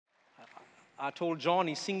I told John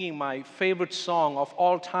he's singing my favorite song of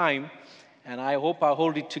all time, and I hope I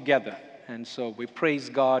hold it together. And so we praise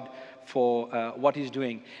God for what he's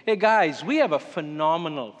doing. Hey guys, we have a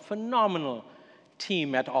phenomenal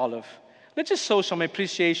team at Olive. Let's just show some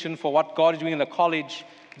appreciation for what God is doing in the college,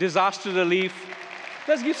 disaster relief.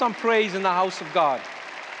 Let's give some praise in the house of God.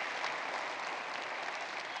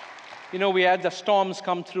 You know, we had the storms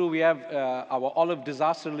come through. We have our Olive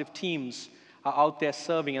disaster relief teams are out there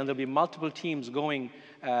serving, and there'll be multiple teams going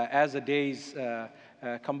as the days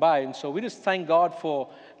come by. And so we just thank God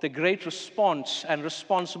for the great response and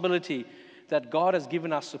responsibility that God has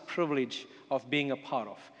given us the privilege of being a part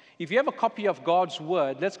of. If you have a copy of God's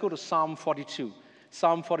Word, let's go to Psalm 42.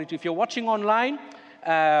 Psalm 42. If you're watching online,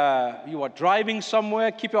 you are driving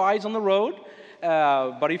somewhere, keep your eyes on the road.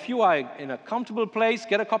 But if you are in a comfortable place,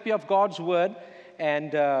 get a copy of God's Word,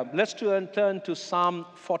 and let's turn to Psalm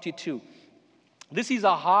 42. This is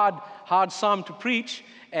a hard psalm to preach,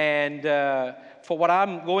 and for what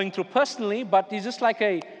I'm going through personally, but it's just like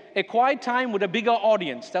a quiet time with a bigger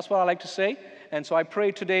audience. That's what I like to say. And so I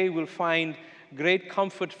pray today we'll find great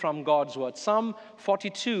comfort from God's Word. Psalm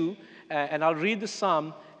 42, and I'll read the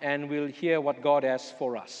psalm, and we'll hear what God has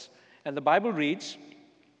for us. And the Bible reads,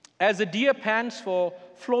 "As a deer pants for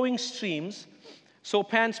flowing streams, so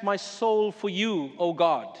pants my soul for you, O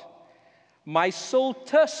God. My soul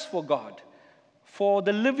thirsts for God, for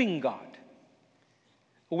the living God.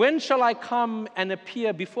 When shall I come and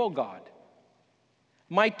appear before God?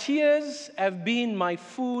 My tears have been my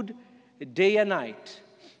food day and night,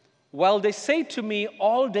 while they say to me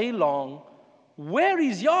all day long, 'Where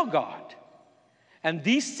is your God?' And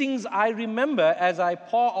these things I remember as I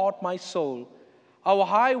pour out my soul, how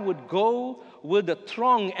I would go with the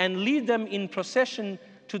throng and lead them in procession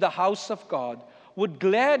to the house of God, with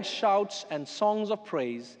glad shouts and songs of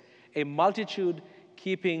praise, a multitude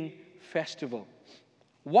keeping festival.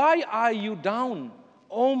 Why are you down,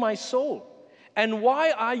 O my soul? And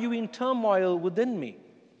why are you in turmoil within me?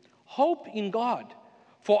 Hope in God,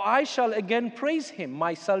 for I shall again praise him,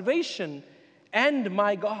 my salvation and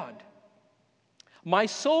my God. My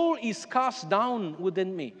soul is cast down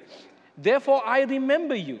within me. Therefore I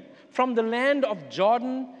remember you from the land of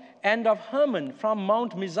Jordan and of Hermon, from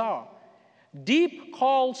Mount Mizar. Deep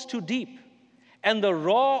calls to deep, and the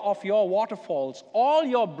roar of your waterfalls, all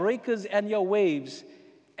your breakers and your waves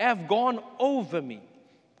have gone over me.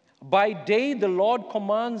 By day the Lord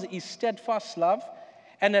commands his steadfast love,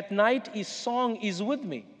 and at night his song is with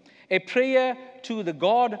me, a prayer to the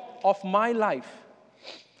God of my life.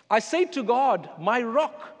 I say to God, my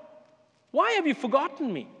rock, why have you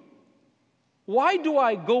forgotten me? Why do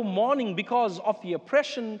I go mourning because of the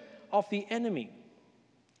oppression of the enemy?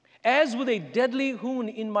 As with a deadly wound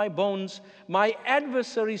in my bones, my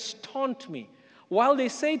adversaries taunt me, while they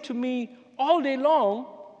say to me all day long,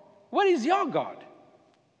 'Where is your God?'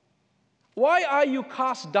 Why are you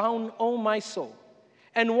cast down, O my soul?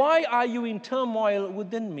 And why are you in turmoil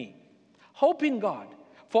within me? Hope in God,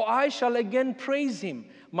 for I shall again praise him,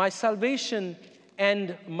 my salvation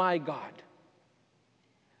and my God."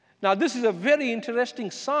 Now, this is a very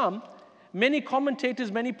interesting psalm. Many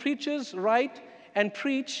commentators, many preachers write and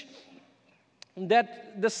preach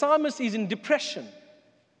that the psalmist is in depression.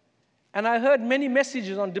 And I heard many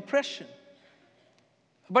messages on depression.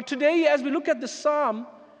 But today, as we look at the psalm,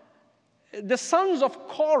 the sons of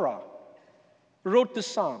Korah wrote the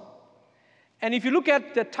psalm. And if you look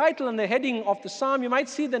at the title and the heading of the psalm, you might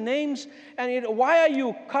see the names. And why are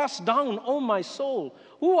you cast down, O my soul?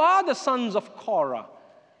 Who are the sons of Korah?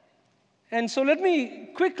 And so let me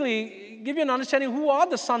quickly give you an understanding who are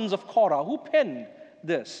the sons of Korah, who penned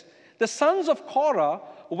this. The sons of Korah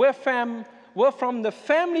were from the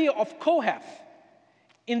family of Kohath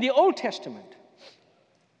in the Old Testament.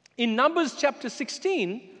 In Numbers chapter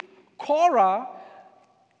 16, Korah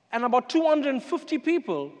and about 250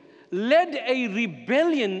 people led a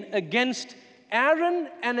rebellion against Aaron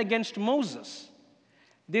and against Moses.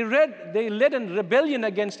 They led a rebellion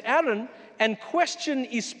against Aaron and questioned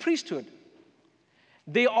his priesthood.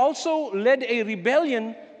 They also led a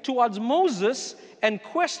rebellion towards Moses and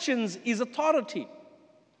questions his authority.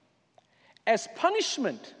 As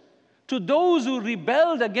punishment to those who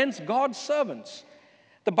rebelled against God's servants,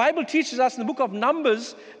 the Bible teaches us in the book of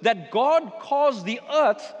Numbers that God caused the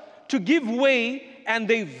earth to give way and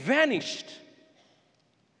they vanished.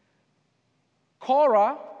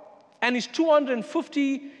 Korah and his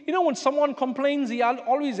 250, when someone complains, he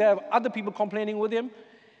always have other people complaining with him.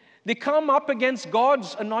 They come up against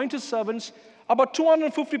God's anointed servants. About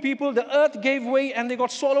 250 people, the earth gave way and they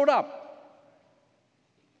got swallowed up.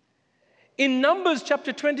 In Numbers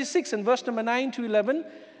chapter 26 and verse number 9 to 11,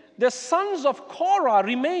 the sons of Korah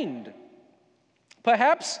remained.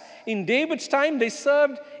 Perhaps in David's time, they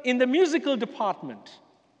served in the musical department.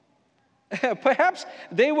 Perhaps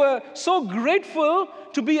they were so grateful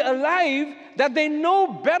to be alive that they know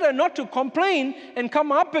better not to complain and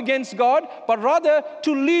come up against God, but rather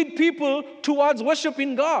to lead people towards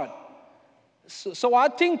worshiping God. So I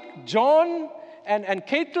think John and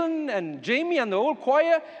Caitlin and Jamie and the whole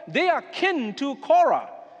choir, they are kin to Korah.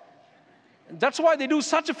 That's why they do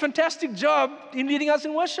such a fantastic job in leading us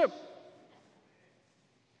in worship.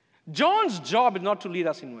 John's job is not to lead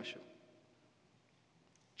us in worship.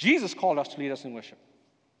 Jesus called us to lead us in worship.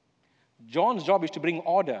 John's job is to bring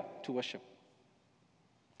order to worship.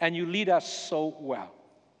 And you lead us so well.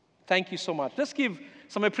 Thank you so much. Let's give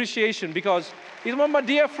some appreciation because he's one of my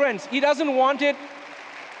dear friends. He doesn't want it.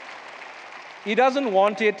 He doesn't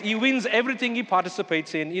want it. He wins everything he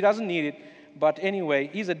participates in. He doesn't need it. But anyway,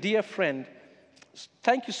 he's a dear friend.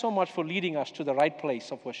 Thank you so much for leading us to the right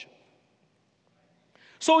place of worship.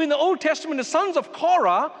 So in the Old Testament, the sons of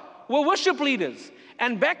Korah were worship leaders.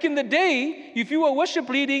 And back in the day, if you were worship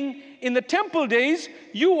leading in the temple days,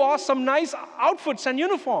 you wore some nice outfits and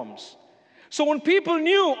uniforms. So when people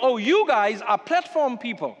knew, oh, you guys are platform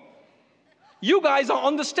people. You guys are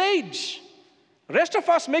on the stage. Rest of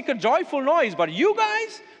us make a joyful noise, but you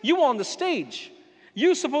guys, you are on the stage.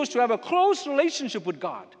 You're supposed to have a close relationship with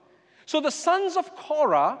God. So the sons of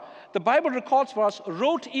Korah, the Bible records for us,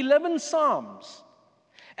 wrote 11 psalms.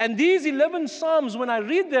 And these 11 psalms, when I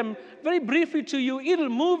read them very briefly to you, it'll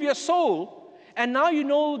move your soul. And now you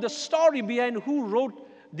know the story behind who wrote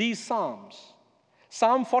these psalms.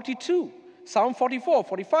 Psalm 42, Psalm 44,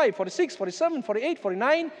 45, 46, 47, 48,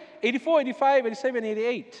 49, 84, 85, 87,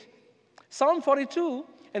 88. Psalm 42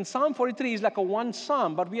 and Psalm 43 is like a one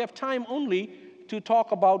psalm, but we have time only to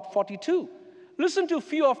talk about 42. Listen to a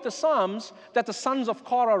few of the psalms that the sons of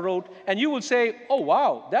Korah wrote, and you will say, oh,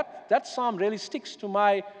 wow, that psalm really sticks to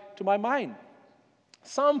my mind.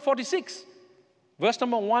 Psalm 46, verse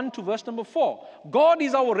number 1 to verse number 4. God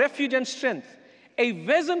is our refuge and strength, a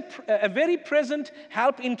very present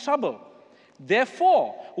help in trouble.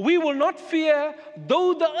 Therefore, we will not fear,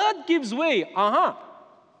 though the earth gives way.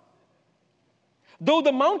 Though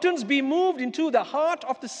the mountains be moved into the heart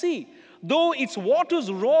of the sea, though its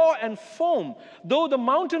waters roar and foam, though the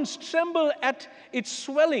mountains tremble at its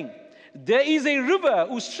swelling, there is a river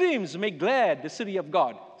whose streams make glad the city of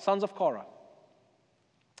God. Sons of Korah.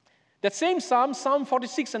 That same psalm, Psalm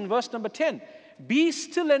 46 and verse number 10. Be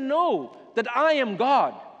still and know that I am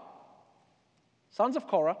God. Sons of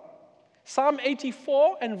Korah. Psalm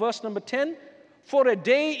 84 and verse number 10. For a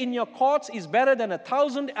day in your courts is better than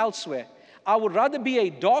 1,000 elsewhere. I would rather be a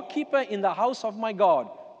doorkeeper in the house of my God.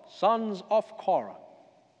 Sons of Korah.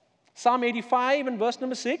 Psalm 85 and verse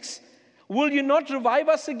number 6. Will you not revive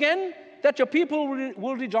us again, that your people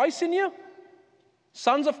will rejoice in you?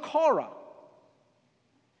 Sons of Korah.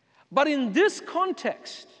 But in this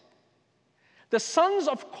context, the sons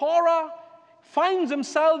of Korah find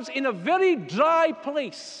themselves in a very dry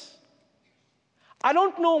place. I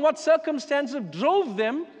don't know what circumstances drove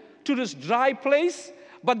them to this dry place,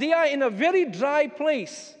 but they are in a very dry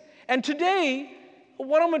place. And today,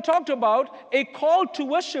 what I'm going to talk about, a call to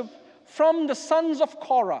worship from the sons of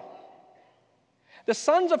Korah. The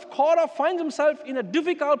sons of Korah find themselves in a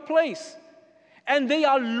difficult place, and they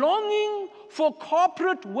are longing for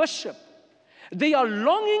corporate worship. They are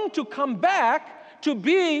longing to come back to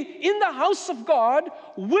be in the house of God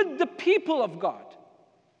with the people of God.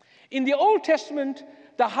 In the Old Testament,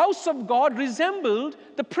 the house of God resembled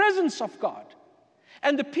the presence of God.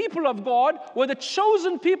 And the people of God were the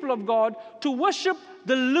chosen people of God to worship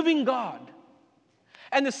the living God.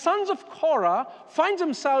 And the sons of Korah find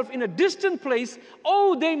themselves in a distant place.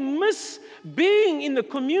 Oh, they miss being in the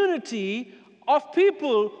community of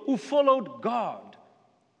people who followed God.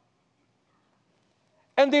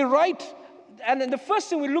 And they write, and then the first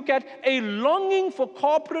thing we look at, a longing for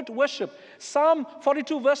corporate worship. Psalm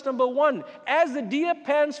 42, verse number 1. As the deer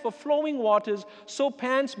pants for flowing waters, so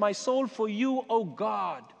pants my soul for you, O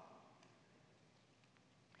God.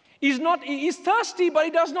 He's thirsty, but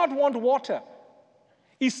he does not want water.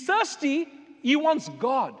 He's thirsty, he wants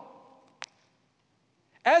God.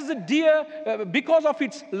 As the deer, because of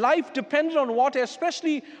its life dependent on water,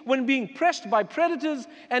 especially when being pressed by predators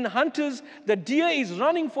and hunters, the deer is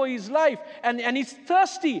running for his life and he's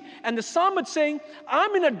thirsty. And the psalmist saying,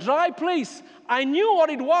 I'm in a dry place. I knew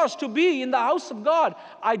what it was to be in the house of God.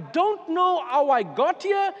 I don't know how I got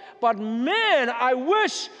here, but man, I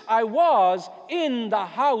wish I was in the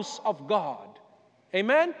house of God.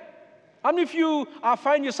 Amen? How many of you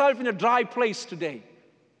find yourself in a dry place today?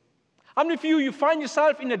 How many of you find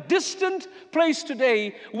yourself in a distant place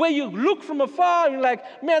today where you look from afar and you're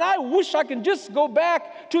like, man, I wish I can just go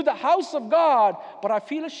back to the house of God, but I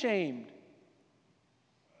feel ashamed.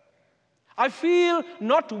 I feel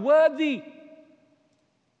not worthy.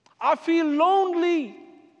 I feel lonely.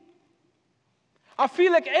 I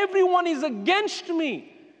feel like everyone is against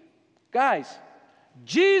me. Guys,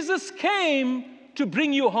 Jesus came to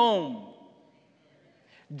bring you home.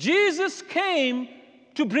 Jesus came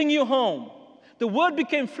to bring you home. The Word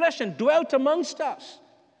became flesh and dwelt amongst us.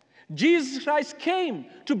 Jesus Christ came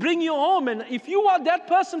to bring you home. And if you are that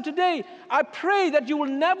person today, I pray that you will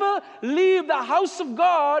never leave the house of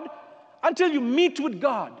God until you meet with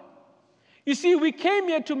God. You see, we came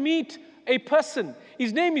here to meet a person.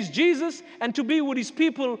 His name is Jesus, and to be with His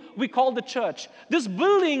people, we call the church. This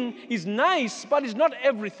building is nice, but it's not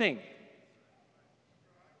everything.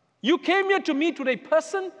 You came here to meet with a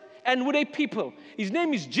person and with a people. His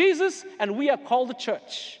name is Jesus, and we are called the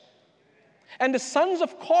church. And the sons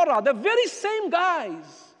of Korah, the very same guys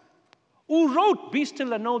who wrote, "Be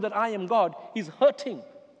still and know that I am God," is hurting.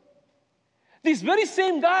 These very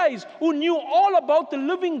same guys who knew all about the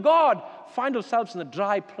living God find themselves in a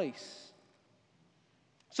dry place.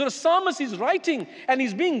 So the psalmist is writing, and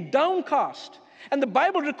he's being downcast. And the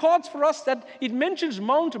Bible records for us that it mentions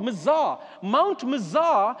Mount Mizar. Mount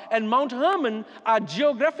Mizar and Mount Hermon are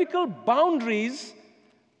geographical boundaries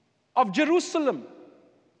of Jerusalem.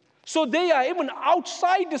 So they are even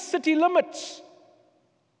outside the city limits,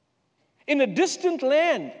 in a distant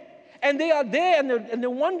land. And they are there, and they're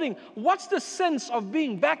wondering, what's the sense of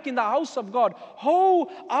being back in the house of God?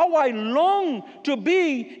 Oh, how I long to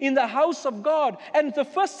be in the house of God. And the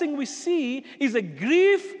first thing we see is a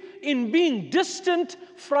grief in being distant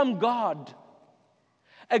from God.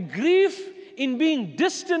 A grief in being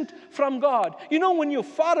distant from God. You know, when you're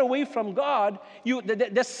far away from God,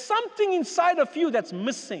 there's something inside of you that's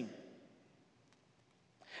missing.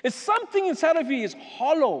 It's something inside of you is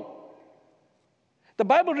hollow. The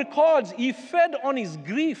Bible records, he fed on his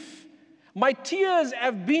grief. My tears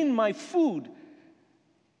have been my food.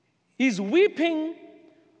 His weeping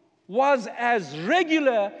was as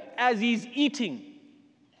regular as his eating.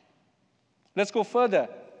 Let's go further.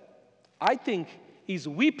 I think his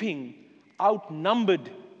weeping outnumbered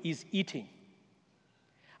his eating.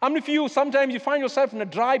 How many of you, sometimes you find yourself in a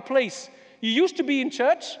dry place? You used to be in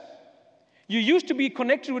church. You used to be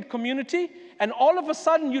connected with community. And all of a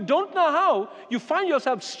sudden, you don't know how, you find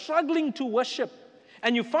yourself struggling to worship.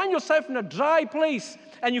 And you find yourself in a dry place.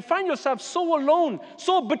 And you find yourself so alone,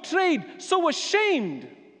 so betrayed, so ashamed.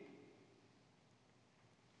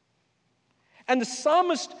 And the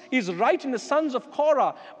psalmist is writing the sons of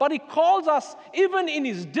Korah, but he calls us, even in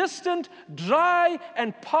his distant, dry,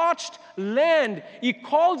 and parched land, he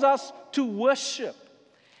calls us to worship.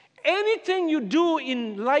 Anything you do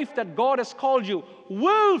in life that God has called you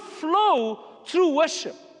will flow through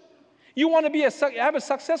worship. You want to have a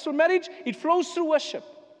successful marriage? It flows through worship.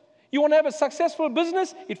 You want to have a successful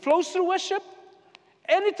business? It flows through worship.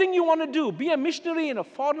 Anything you want to do, be a missionary in a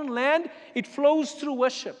foreign land, it flows through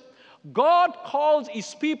worship. God calls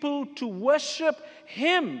His people to worship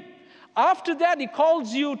Him. After that, He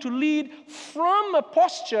calls you to lead from a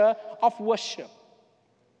posture of worship.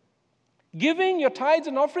 Giving your tithes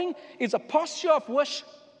and offering is a posture of worship.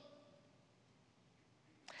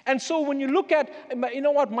 And so when you look at, you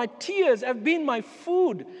know what, my tears have been my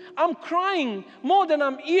food. I'm crying more than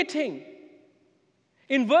I'm eating.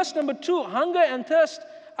 In verse number 2, hunger and thirst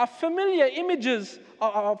are familiar images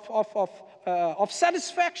of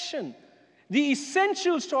satisfaction. The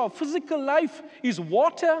essentials to our physical life is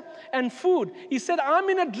water and food. He said, I'm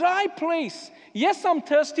in a dry place. Yes, I'm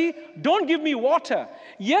thirsty. Don't give me water.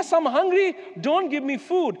 Yes, I'm hungry. Don't give me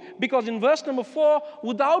food. Because in verse number 4,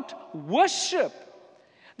 without worship,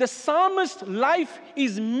 the psalmist's life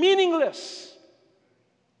is meaningless.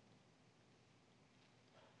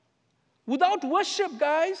 Without worship,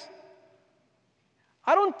 guys,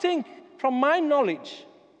 I don't think, from my knowledge,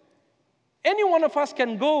 any one of us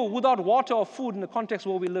can go without water or food in the context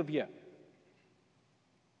where we live here.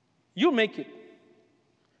 You'll make it.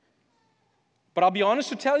 But I'll be honest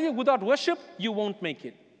to tell you, without worship, you won't make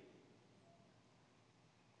it.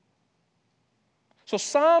 So the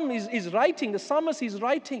psalmist is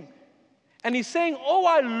writing, and he's saying, oh,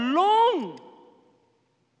 I long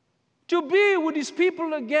to be with His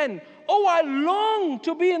people again. Oh, I long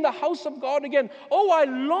to be in the house of God again. Oh, I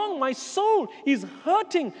long, my soul is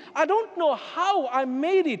hurting. I don't know how I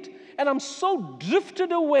made it, and I'm so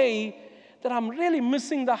drifted away that I'm really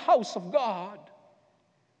missing the house of God.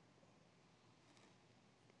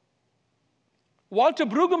 Walter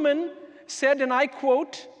Brueggemann said, and I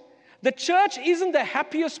quote, The church isn't the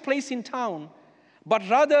happiest place in town, but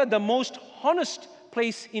rather the most honest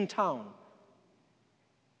place in town.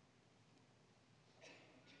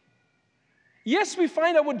 Yes, we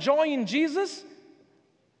find our joy in Jesus,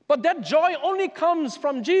 but that joy only comes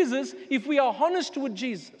from Jesus if we are honest with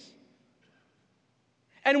Jesus.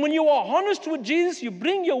 And when you are honest with Jesus, you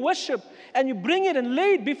bring your worship and you bring it and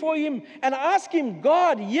lay it before Him and ask Him,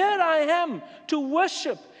 God, here I am to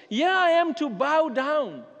worship. Here I am to bow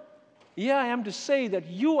down. Here I am to say that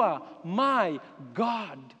you are my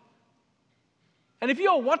God. And if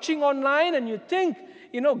you are watching online and you think,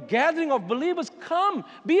 gathering of believers, come,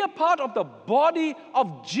 be a part of the body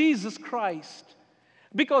of Jesus Christ.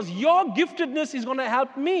 Because your giftedness is going to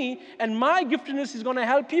help me, and my giftedness is going to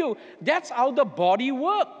help you. That's how the body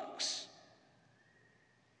works.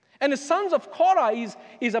 And the sons of Korah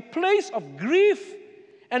is a place of grief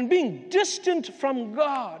and being distant from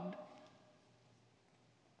God.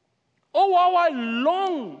 Oh, how I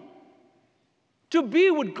long to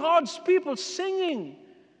be with God's people singing,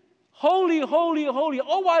 holy, holy, holy.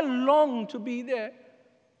 Oh, I long to be there.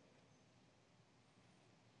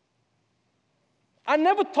 I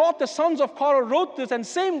never thought the sons of Korah wrote this, and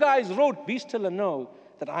same guys wrote, be still and know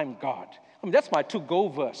that I'm God. That's my to-go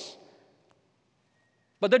verse.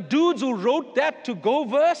 But the dudes who wrote that to-go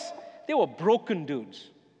verse, they were broken dudes.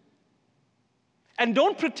 And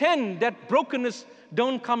don't pretend that brokenness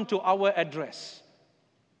don't come to our address.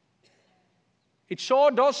 It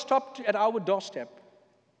sure does stop at our doorstep.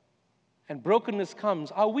 And brokenness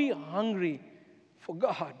comes. Are we hungry for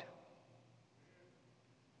God?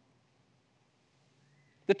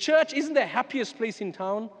 The church isn't the happiest place in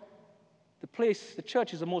town. The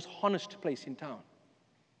church is the most honest place in town.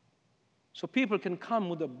 So people can come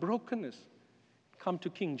with a brokenness, come to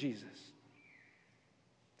King Jesus.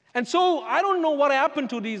 And so I don't know what happened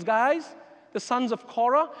to these guys, the sons of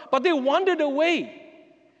Korah, but they wandered away.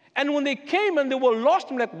 And when they came and they were lost,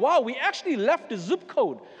 I'm like, wow, we actually left the zip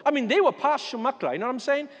code. They were past Shumakla, you know what I'm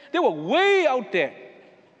saying? They were way out there.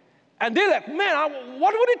 And they're like, man,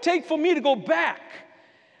 what would it take for me to go back?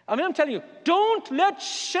 I'm telling you, don't let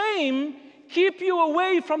shame keep you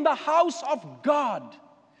away from the house of God.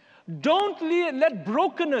 Don't let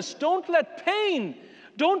brokenness, don't let pain,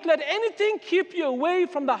 don't let anything keep you away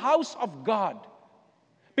from the house of God.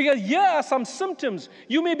 Because here are some symptoms.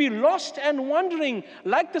 You may be lost and wandering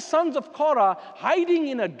like the sons of Korah, hiding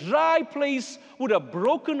in a dry place with a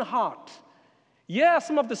broken heart. Here are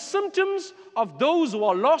some of the symptoms of those who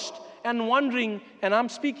are lost and wandering, and I'm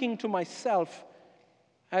speaking to myself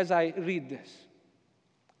as I read this.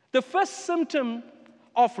 The first symptom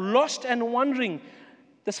of lost and wandering,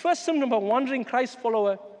 the first symptom of wandering Christ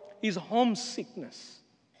follower is homesickness.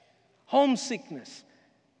 Homesickness.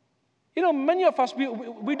 Many of us,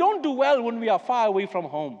 we don't do well when we are far away from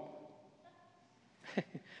home.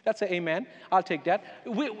 That's an amen. I'll take that.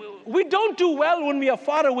 We don't do well when we are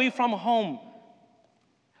far away from home.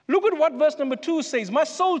 Look at what verse number 2 says. My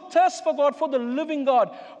soul thirsts for God, for the living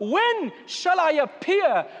God. When shall I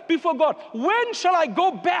appear before God? When shall I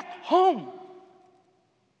go back home?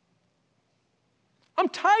 I'm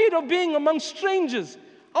tired of being among strangers.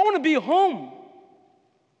 I want to be home.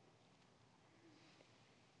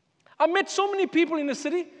 I met so many people in the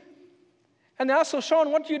city, and they ask, so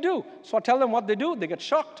Shaun, what do you do? So I tell them what they do. They get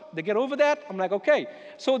shocked. They get over that. I'm like, okay.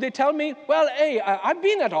 So they tell me, well, hey, I've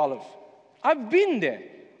been at Olive. I've been there.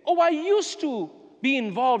 Oh, I used to be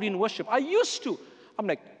involved in worship. I used to. I'm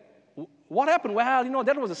like, what happened? Well,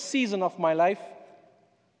 that was a season of my life.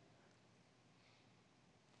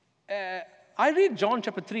 I read John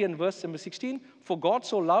chapter 3 and verse number 16. For God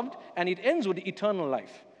so loved, and it ends with eternal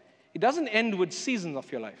life. It doesn't end with seasons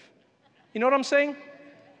of your life. You know what I'm saying?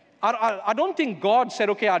 I don't think God said,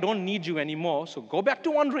 okay, I don't need you anymore, so go back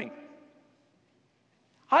to wandering.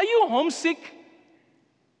 Are you homesick?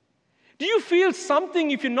 Do you feel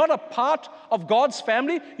something if you're not a part of God's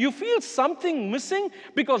family? You feel something missing?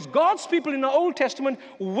 Because God's people in the Old Testament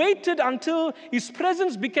waited until His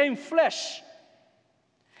presence became flesh.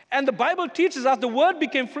 And the Bible teaches us the Word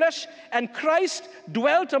became flesh and Christ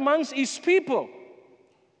dwelt amongst His people.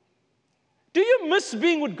 Do you miss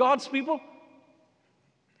being with God's people?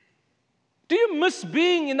 Do you miss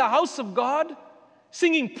being in the house of God,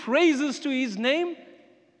 singing praises to His name,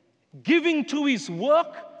 giving to His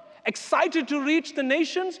work, excited to reach the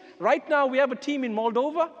nations? Right now we have a team in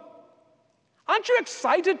Moldova. Aren't you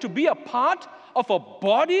excited to be a part of a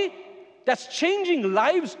body that's changing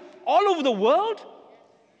lives all over the world?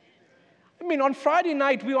 On Friday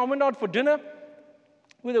night I went out for dinner.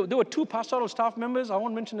 There were 2 pastoral staff members. I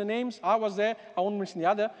won't mention the names. I was there. I won't mention the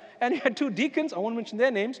other. And you had 2 deacons. I won't mention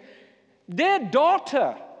their names. Their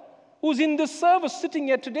daughter who's in this service sitting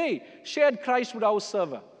here today shared Christ with our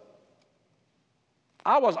server.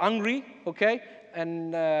 I was hungry, okay?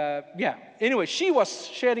 And anyway, she was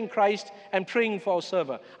sharing Christ and praying for our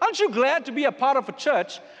server. Aren't you glad to be a part of a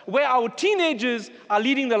church where our teenagers are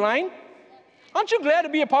leading the line? Aren't you glad to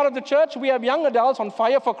be a part of the church? We have young adults on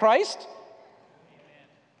fire for Christ.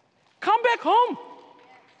 Come back home.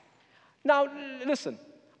 Now, listen,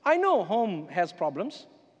 I know home has problems.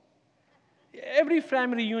 Every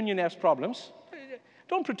family union has problems.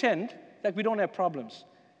 Don't pretend like we don't have problems.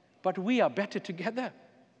 But we are better together.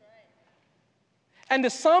 And the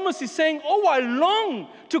psalmist is saying, oh, I long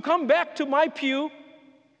to come back to my pew.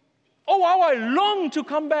 Oh, how I long to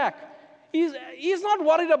come back. He's not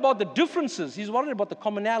worried about the differences. He's worried about the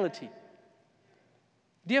commonality.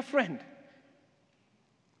 Dear friend,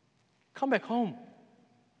 come back home.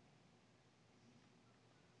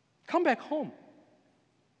 Come back home.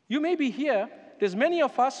 You may be here. There's many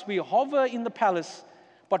of us, we hover in the palace,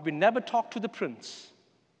 but we never talk to the prince.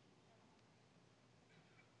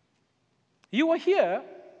 You are here,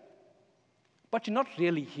 but you're not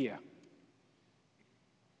really here.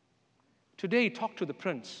 Today, talk to the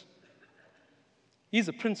prince. He's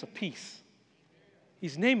a Prince of Peace.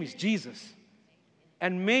 His name is Jesus.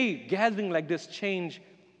 And may gathering like this change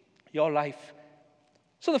your life.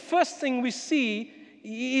 So the first thing we see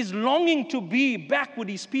is longing to be back with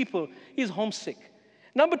his people. He's homesick.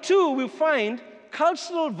 Number two, we find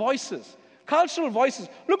cultural voices. Cultural voices.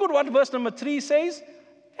 Look at what verse number 3 says.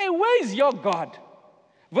 Hey, where is your God?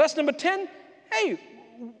 Verse number 10, hey,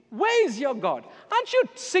 where is your God? Aren't you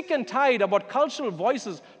sick and tired about cultural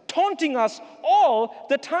voices taunting us all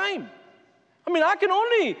the time? I mean, I can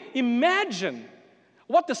only imagine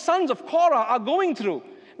what the sons of Korah are going through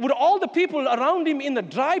with all the people around him in the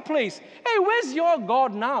dry place. Hey, where's your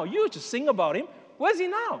God now? You used to sing about him. Where's he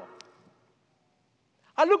now?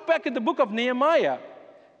 I look back at the book of Nehemiah.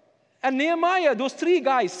 And Nehemiah, those 3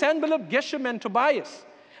 guys, Sanballat, Geshem, and Tobias,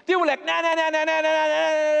 they were like, nah.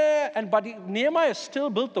 But Nehemiah still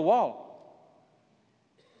built the wall.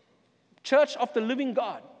 Church of the living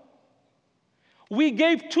God. We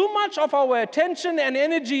gave too much of our attention and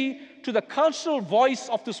energy to the cultural voice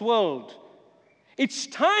of this world. It's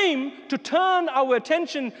time to turn our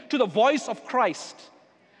attention to the voice of Christ.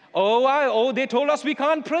 They told us we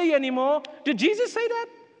can't pray anymore. Did Jesus say that?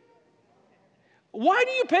 Why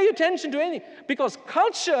do you pay attention to anything? Because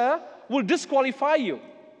culture will disqualify you.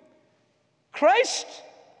 Christ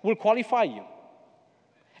will qualify you.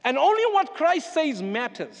 And only what Christ says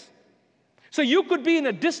matters. So you could be in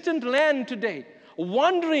a distant land today,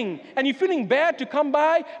 wandering, and you're feeling bad to come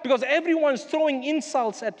by because everyone's throwing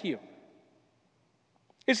insults at you.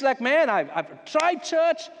 It's like, man, I've tried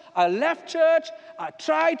church, I left church, I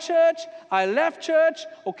tried church, I left church.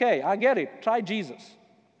 Okay, I get it. Try Jesus.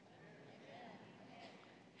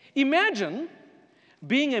 Imagine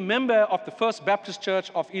being a member of the First Baptist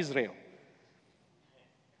Church of Israel.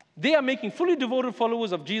 They are making fully devoted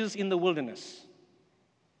followers of Jesus in the wilderness.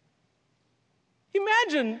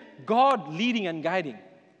 Imagine God leading and guiding.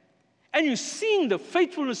 And you're seeing the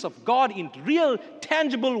faithfulness of God in real,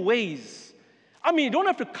 tangible ways. I mean, you don't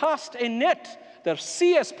have to cast a net. The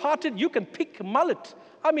sea has parted, you can pick mullet.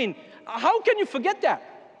 I mean, how can you forget that?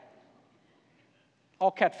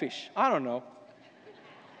 Or catfish, I don't know.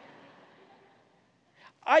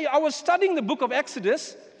 I was studying the book of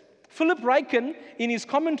Exodus. Philip Ryken, in his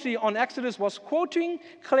commentary on Exodus, was quoting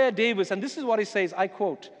Claire Davis, and this is what he says, I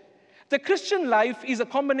quote, "The Christian life is a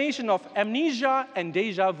combination of amnesia and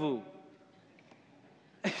deja vu."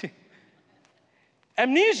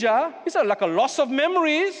 Amnesia is like a loss of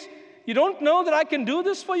memories. You don't know that I can do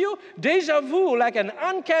this for you. Deja vu, like an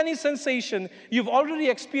uncanny sensation. You've already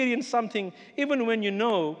experienced something, even when you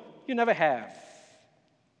know you never have.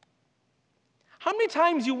 How many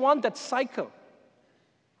times you want that cycle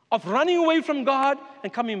of running away from God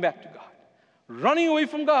and coming back to God? Running away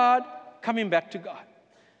from God, coming back to God.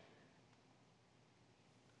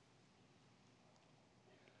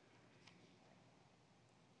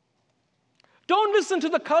 Don't listen to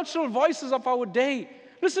the cultural voices of our day.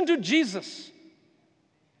 Listen to Jesus.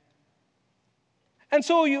 And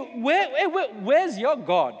so where's your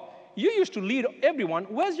God? You used to lead everyone.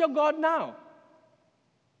 Where's your God now?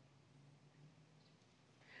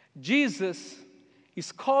 Jesus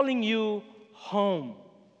is calling you home.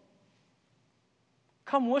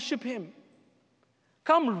 Come worship him.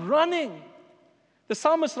 Come running. The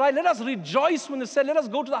psalmist writes, let us rejoice when they said, let us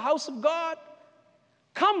go to the house of God.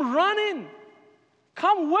 Come running.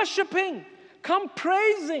 Come worshiping. Come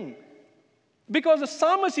praising. Because the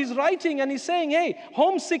psalmist is writing and he's saying, hey,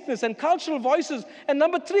 homesickness and cultural voices. And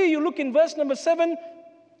number 3, you look in verse number 7,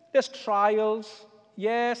 There's trials.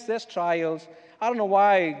 Yes, there's trials. I don't know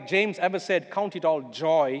why James ever said, count it all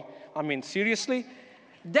joy. I mean, seriously?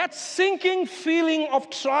 That sinking feeling of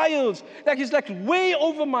trials, like it's like way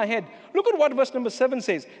over my head. Look at what verse number 7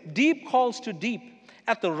 says. Deep calls to deep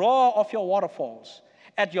at the roar of your waterfalls.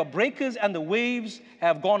 At your breakers and the waves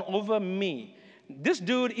have gone over me. This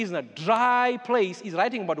dude is in a dry place. He's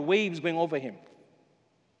writing about waves going over him.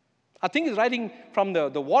 I think he's writing from the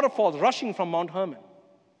waterfalls rushing from Mount Hermon.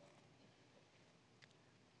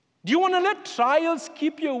 Do you want to let trials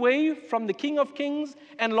keep you away from the King of Kings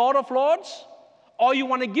and Lord of Lords? Or you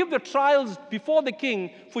want to give the trials before the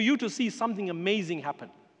King for you to see something amazing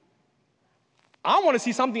happen? I want to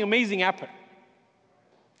see something amazing happen.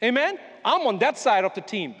 Amen? I'm on that side of the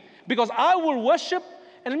team because I will worship.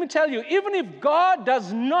 And let me tell you, even if God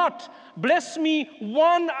does not bless me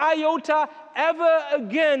one iota ever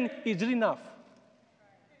again, it's enough.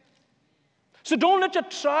 So don't let your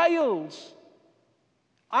trials,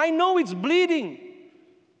 I know it's bleeding.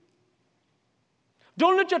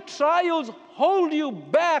 Don't let your trials hold you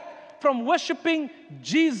back from worshiping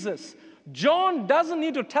Jesus. John doesn't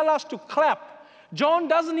need to tell us to clap. John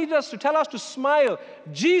doesn't need us to tell us to smile.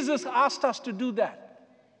 Jesus asked us to do that.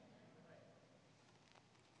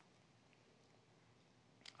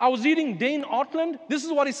 I was reading Dane Ortland. This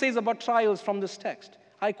is what he says about trials from this text.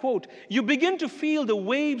 I quote, "You begin to feel the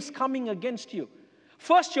waves coming against you.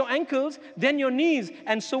 First your ankles, then your knees,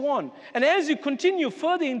 and so on. And as you continue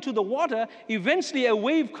further into the water, eventually a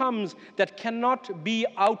wave comes that cannot be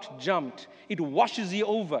out-jumped. It washes you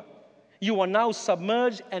over. You are now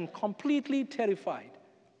submerged and completely terrified.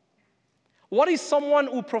 What is someone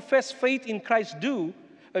who professes faith in Christ to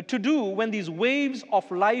do when these waves of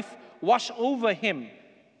life wash over him?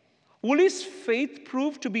 Will his faith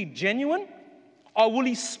prove to be genuine, or will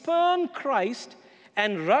he spurn Christ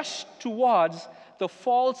and rush towards the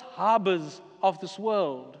false harbors of this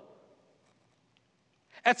world?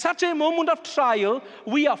 At such a moment of trial,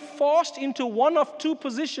 we are forced into one of two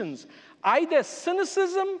positions, either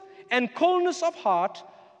cynicism and coldness of heart,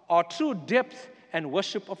 or true depth and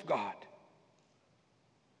worship of God."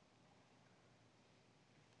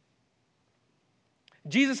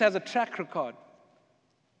 Jesus has a track record,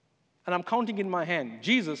 and I'm counting in my hand.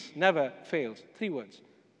 Jesus never fails. 3 words.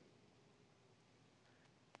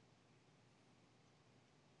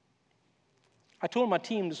 I told my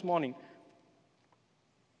team this morning,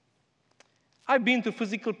 I've been through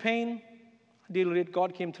physical pain, dealt with it,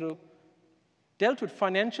 God came through. Dealt with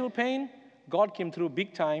financial pain, God came through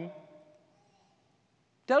big time.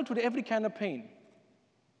 Dealt with every kind of pain.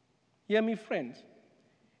 Hear me, friends.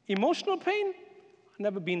 Emotional pain, I've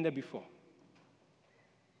never been there before.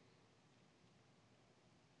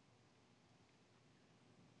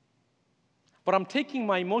 But I'm taking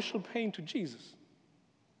my emotional pain to Jesus.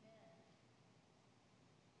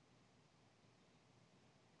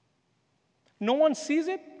 No one sees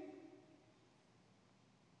it,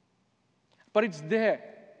 but it's there.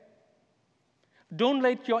 Don't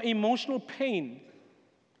let your emotional pain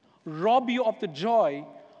rob you of the joy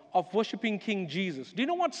of worshiping King Jesus. Do you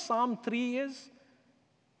know what Psalm 3 is?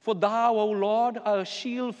 For thou, O Lord, are a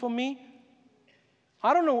shield for me.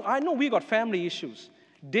 I don't know. I know we got family issues.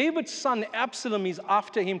 David's son Absalom is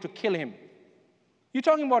after him to kill him. You're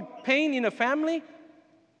talking about pain in a family?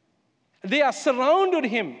 They are surrounded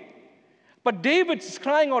him. But David's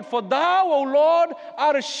crying out, "For thou, O Lord,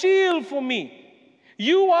 art a shield for me.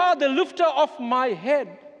 You are the lifter of my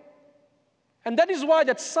head." And that is why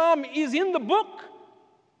that psalm is in the book.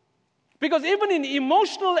 Because even in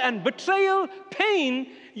emotional and betrayal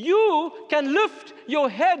pain, you can lift your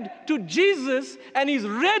head to Jesus and He's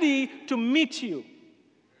ready to meet you.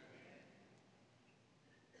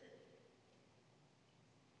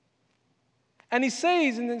 And He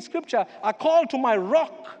says in the scripture, "I call to my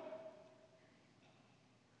rock."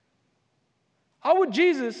 Our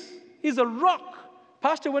Jesus is a rock.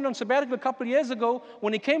 Pastor went on sabbatical a couple of years ago.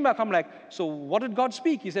 When he came back, I'm like, "So what did God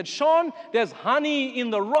speak?" He said, "Shaun, there's honey in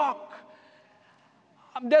the rock.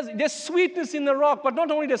 There's sweetness in the rock, but not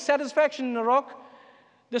only there's satisfaction in the rock.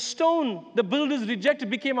 The stone the builders rejected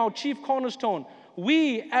became our chief cornerstone.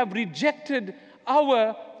 We have rejected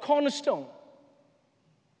our cornerstone."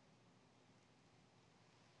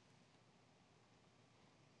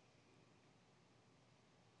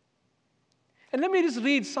 And let me just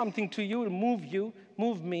read something to you,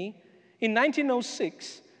 move me. In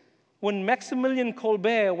 1906, when Maximilian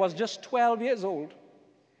Kolbe was just 12 years old,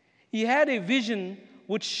 he had a vision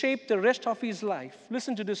which shaped the rest of his life.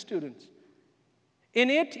 Listen to this, students. In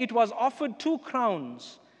it was offered 2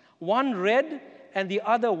 crowns, one red and the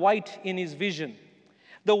other white in his vision.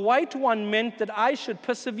 The white one meant that I should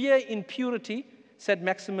persevere in purity, said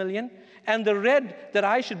Maximilian, and the red that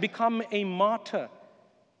I should become a martyr.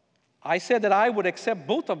 I said that I would accept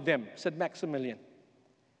both of them, said Maximilian.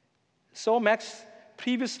 So Max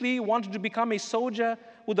previously wanted to become a soldier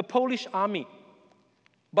with the Polish army,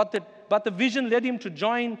 but the vision led him to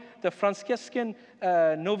join the Franciscan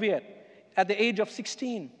novitiate at the age of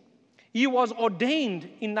 16. He was ordained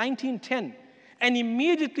in 1910 and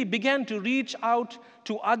immediately began to reach out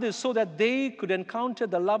to others so that they could encounter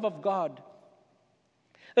the love of God.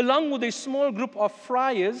 Along with a small group of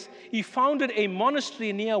friars, he founded a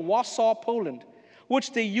monastery near Warsaw, Poland,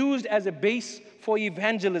 which they used as a base for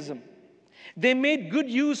evangelism. They made good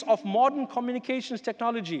use of modern communications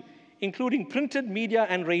technology, including printed media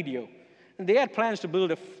and radio. And they had plans to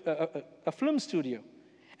build a film studio.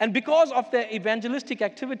 And because of their evangelistic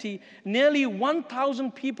activity, nearly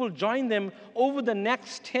 1,000 people joined them over the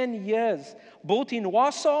next 10 years, both in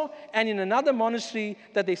Warsaw and in another monastery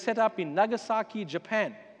that they set up in Nagasaki,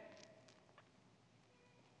 Japan.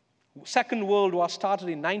 Second World War started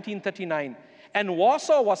in 1939, and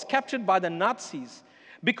Warsaw was captured by the Nazis.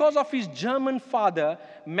 Because of his German father,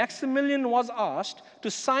 Maximilian was asked to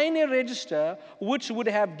sign a register which would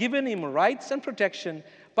have given him rights and protection,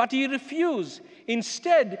 but he refused.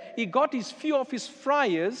 Instead, he got few of his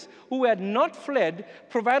friars who had not fled,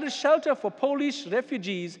 provided shelter for Polish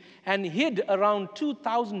refugees, and hid around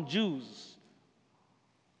 2,000 Jews.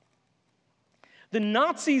 The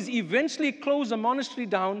Nazis eventually closed the monastery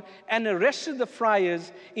down and arrested the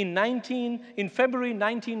friars in February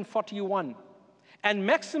 1941. And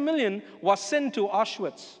Maximilian was sent to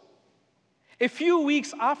Auschwitz. A few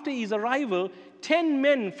weeks after his arrival, 10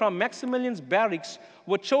 men from Maximilian's barracks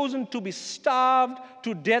were chosen to be starved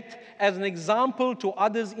to death as an example to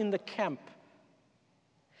others in the camp.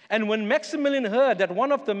 And when Maximilian heard that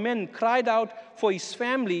one of the men cried out for his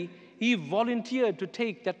family, he volunteered to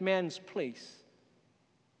take that man's place.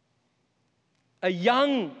 A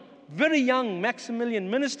young, very young Maximilian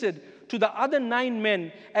ministered to the other 9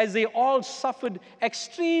 men as they all suffered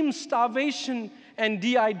extreme starvation and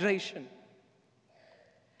dehydration.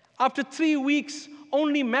 After 3 weeks,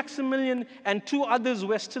 only Maximilian and 2 others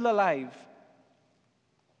were still alive.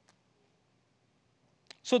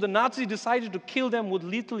 So the Nazis decided to kill them with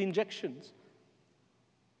lethal injections.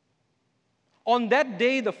 On that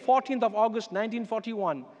day, the 14th of August,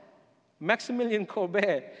 1941, Maximilian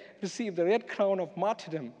Kolbe received the red crown of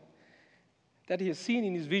martyrdom that he has seen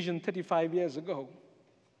in his vision 35 years ago.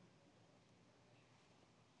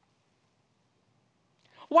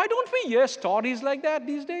 Why don't we hear stories like that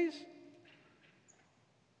these days?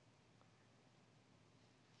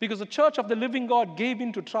 Because the Church of the Living God gave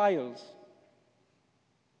in to trials.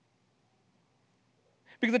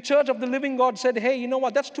 Because the Church of the Living God said, hey, you know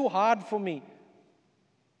what, that's too hard for me.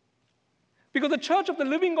 Because the Church of the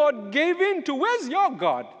Living God gave in to, where's your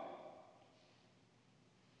God?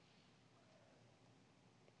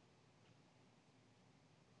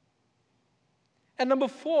 And number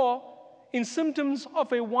 4, in symptoms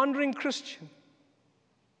of a wandering Christian,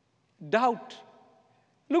 doubt.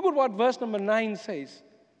 Look at what verse number 9 says.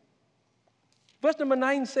 Verse number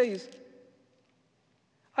 9 says,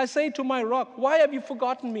 I say to my rock, why have you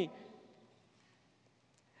forgotten me?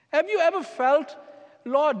 Have you ever felt,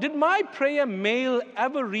 Lord, did my prayer mail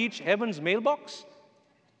ever reach heaven's mailbox?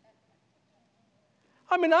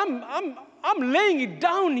 I mean, I'm laying it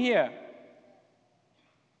down here.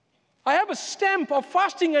 I have a stamp of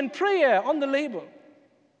fasting and prayer on the label.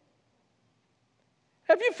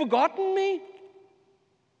 Have you forgotten me?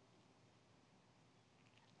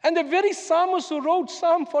 And the very psalmist who wrote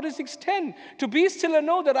Psalm 46:10, to be still and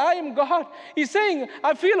know that I am God, he's saying,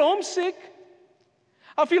 I feel homesick.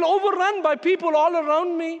 I feel overrun by people all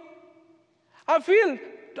around me. I feel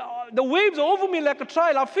the waves are over me like a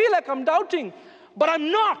trial. I feel like I'm doubting, but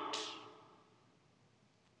I'm not.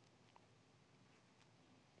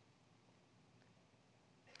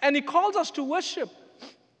 And he calls us to worship.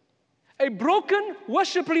 A broken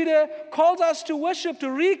worship leader calls us to worship, to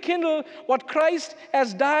rekindle what Christ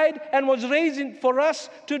has died and was raised for us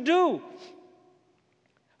to do.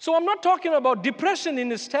 So I'm not talking about depression in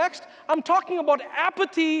this text. I'm talking about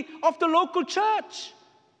apathy of the local church.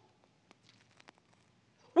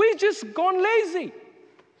 We've just gone lazy.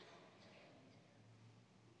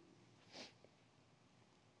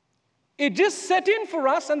 It just set in for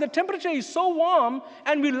us, and the temperature is so warm,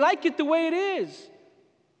 and we like it the way it is.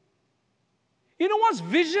 You know what's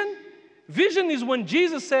vision? Vision is when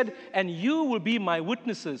Jesus said, and you will be my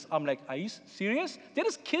witnesses. I'm like, are you serious? They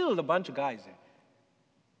just killed a bunch of guys there.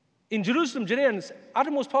 In Jerusalem, Judea, and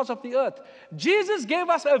uttermost parts of the earth. Jesus gave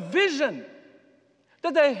us a vision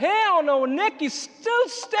that the hair on our neck is still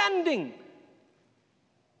standing.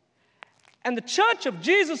 And the church of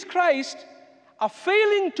Jesus Christ are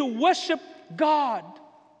failing to worship God.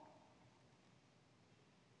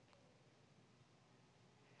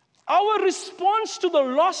 Our response to the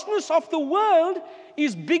lostness of the world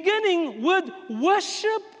is beginning with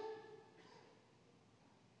worship.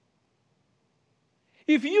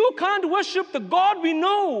 If you can't worship the God we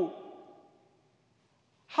know,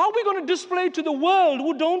 how are we going to display to the world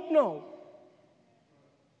who don't know?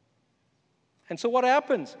 And so what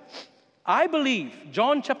happens? I believe,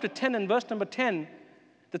 John chapter 10 and verse number 10,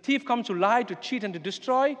 the thief comes to lie, to cheat, and to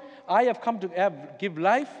destroy. I have come to give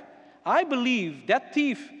life. I believe that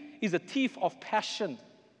thief is a thief of passion.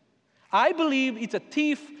 I believe it's a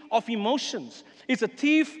thief of emotions. It's a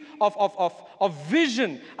thief of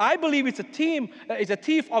vision. I believe it's a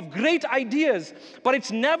thief of great ideas. But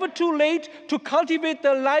it's never too late to cultivate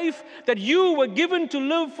the life that you were given to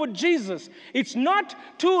live for Jesus. It's not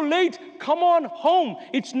too late. Come on home.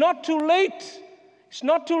 It's not too late. It's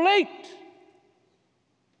not too late.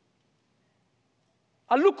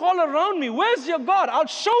 I look all around me. Where's your God? I'll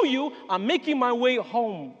show you. I'm making my way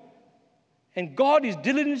home. And God is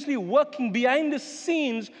diligently working behind the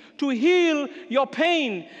scenes to heal your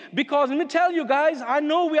pain. Because let me tell you guys, I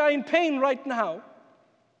know we are in pain right now.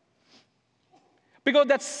 Because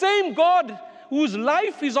that same God whose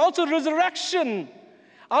life is also resurrection.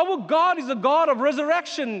 Our God is a God of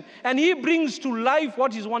resurrection. And He brings to life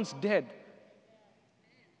what is once dead.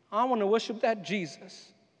 I want to worship that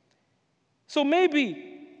Jesus. So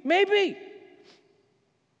maybe,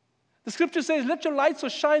 the scripture says, let your light so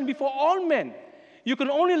shine before all men. You can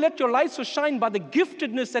only let your light so shine by the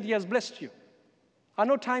giftedness that He has blessed you. I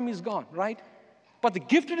know time is gone, right? But the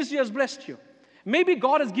giftedness He has blessed you. Maybe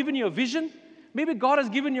God has given you a vision. Maybe God has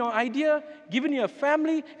given you an idea, given you a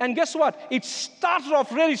family. And guess what? It started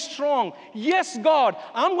off really strong. Yes, God,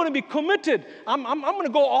 I'm going to be committed. I'm going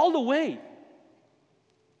to go all the way.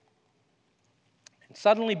 And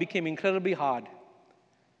suddenly became incredibly hard.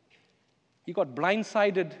 You got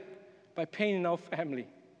blindsided by pain in our family.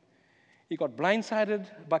 You got blindsided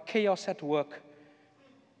by chaos at work.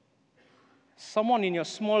 Someone in your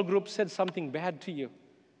small group said something bad to you.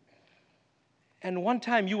 And one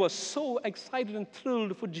time you were so excited and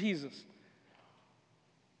thrilled for Jesus.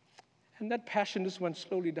 And that passion just went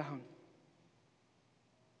slowly down.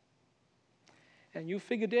 And you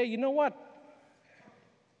figured, hey, you know what?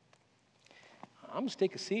 I'm going to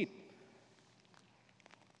take a seat.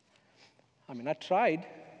 I mean, I tried.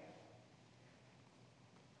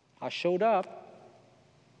 I showed up.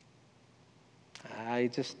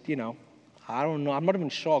 I just, I don't know. I'm not even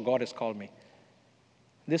sure God has called me.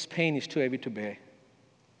 This pain is too heavy to bear.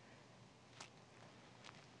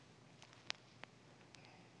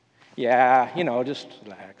 Yeah, just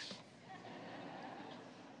relax.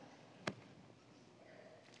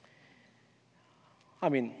 I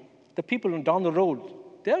mean, the people down the road,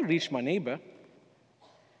 they'll reach my neighbor.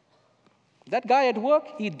 That guy at work,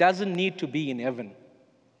 he doesn't need to be in heaven.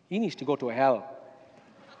 He needs to go to hell.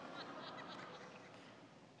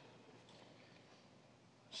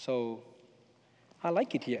 So, I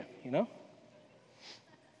like it here,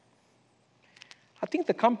 I think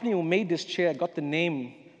the company who made this chair got the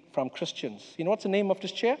name from Christians. You know what's the name of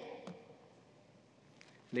this chair?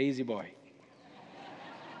 Lazy boy.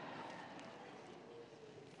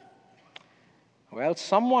 Well,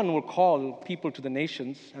 someone will call people to the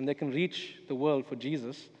nations and they can reach the world for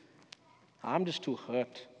Jesus. I'm just too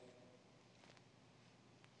hurt.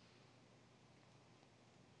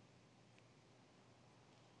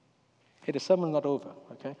 Hey, the sermon's not over,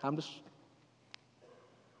 okay?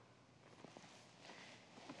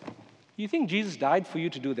 You think Jesus died for you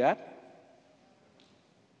to do that?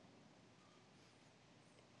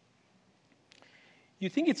 You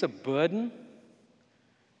think it's a burden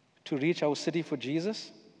to reach our city for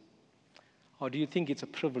Jesus? Or do you think it's a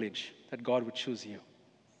privilege that God would choose you?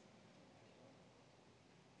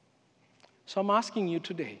 So I'm asking you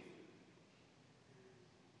today.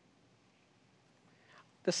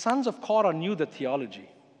 The sons of Korah knew the theology.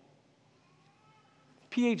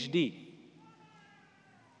 PhD.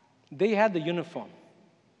 They had the uniform.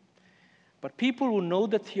 But people who know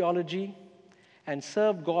the theology and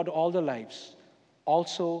serve God all their lives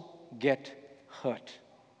also get hurt.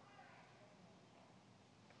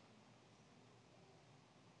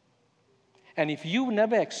 And if you've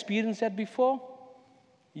never experienced that before,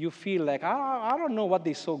 you feel like, I don't know what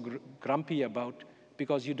they're so grumpy about,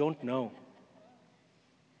 because you don't know.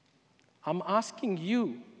 I'm asking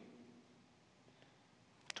you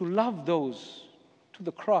to love those to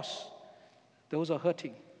the cross, those are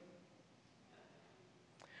hurting.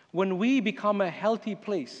 When we become a healthy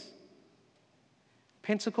place,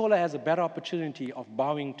 Pensacola has a better opportunity of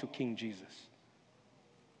bowing to King Jesus.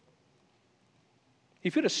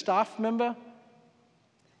 If you're a staff member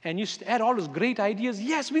and you had all those great ideas,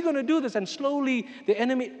 yes, we're going to do this, and slowly the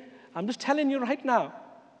enemy, I'm just telling you right now,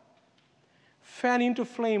 fan into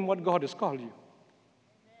flame what God has called you.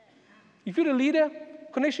 If you're a leader,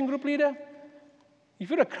 connection group leader, if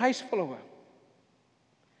you're a Christ follower,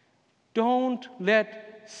 don't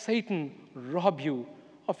let Satan rob you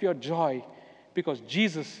of your joy, because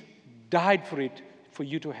Jesus died for it, for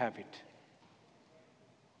you to have it.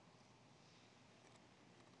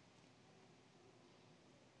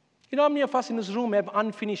 You know how many of us in this room have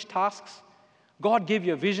unfinished tasks? God gave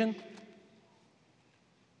you a vision,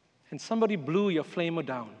 and somebody blew your flamer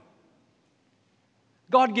down.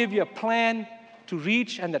 God gave you a plan to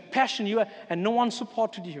reach and that passion you have, and no one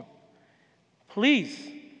supported you. Please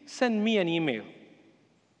send me an email.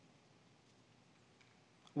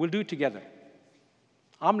 We'll do it together.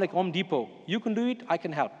 I'm like Home Depot. You can do it, I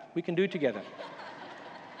can help. We can do it together.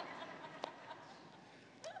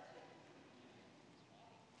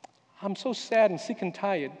 I'm so sad and sick and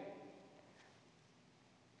tired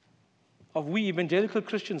of we evangelical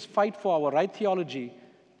Christians fight for our right theology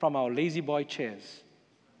from our lazy boy chairs.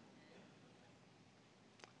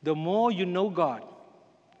 The more you know God,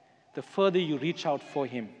 the further you reach out for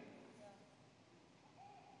Him.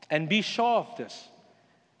 And be sure of this,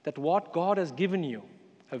 that what God has given you,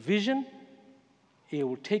 a vision, He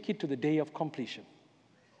will take it to the day of completion.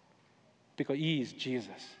 Because He is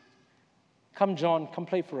Jesus. Come, John, come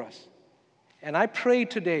play for us. And I pray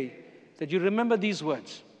today that you remember these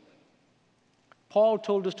words. Paul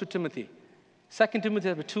told us to Timothy, 2 Timothy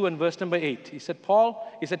chapter 2 and verse number 8. He said,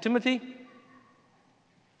 Timothy,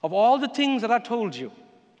 of all the things that I told you,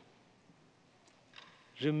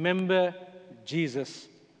 remember Jesus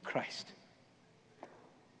Christ.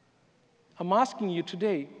 I'm asking you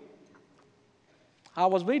today, I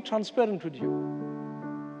was very transparent with you.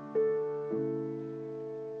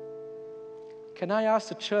 Can I ask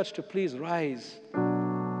the church to please rise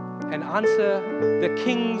and answer the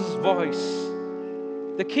King's voice,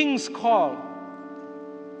 the King's call?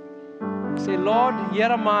 Say, Lord, here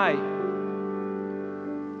am I.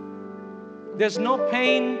 There's no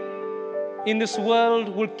pain in this world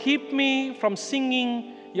will keep me from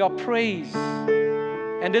singing your praise.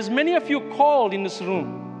 And there's many of you called in this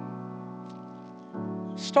room.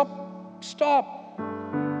 Stop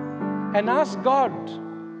and ask God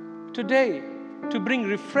today to bring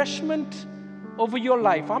refreshment over your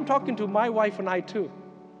life. I'm talking to my wife and I too.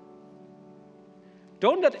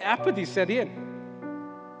 Don't let apathy set in.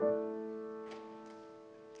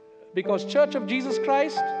 Because Church of Jesus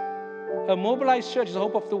Christ, a mobilized church, is the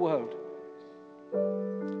hope of the world.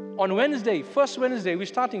 On Wednesday, first Wednesday, we're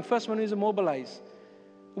starting first Wednesday Mobilize.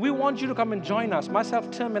 We want you to come and join us,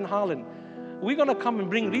 myself, Tim, and Harlan. We're going to come and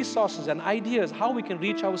bring resources and ideas how we can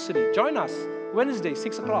reach our city. Join us Wednesday,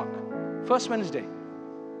 6 o'clock. First Wednesday.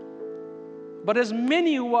 But there's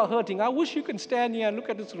many who are hurting. I wish you can stand here and look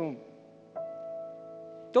at this room.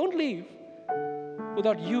 Don't leave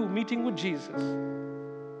without you meeting with Jesus.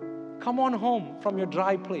 Come on home from your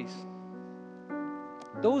dry place.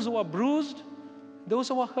 Those who are bruised, those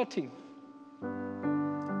who are hurting.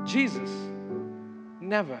 Jesus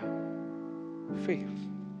never fails.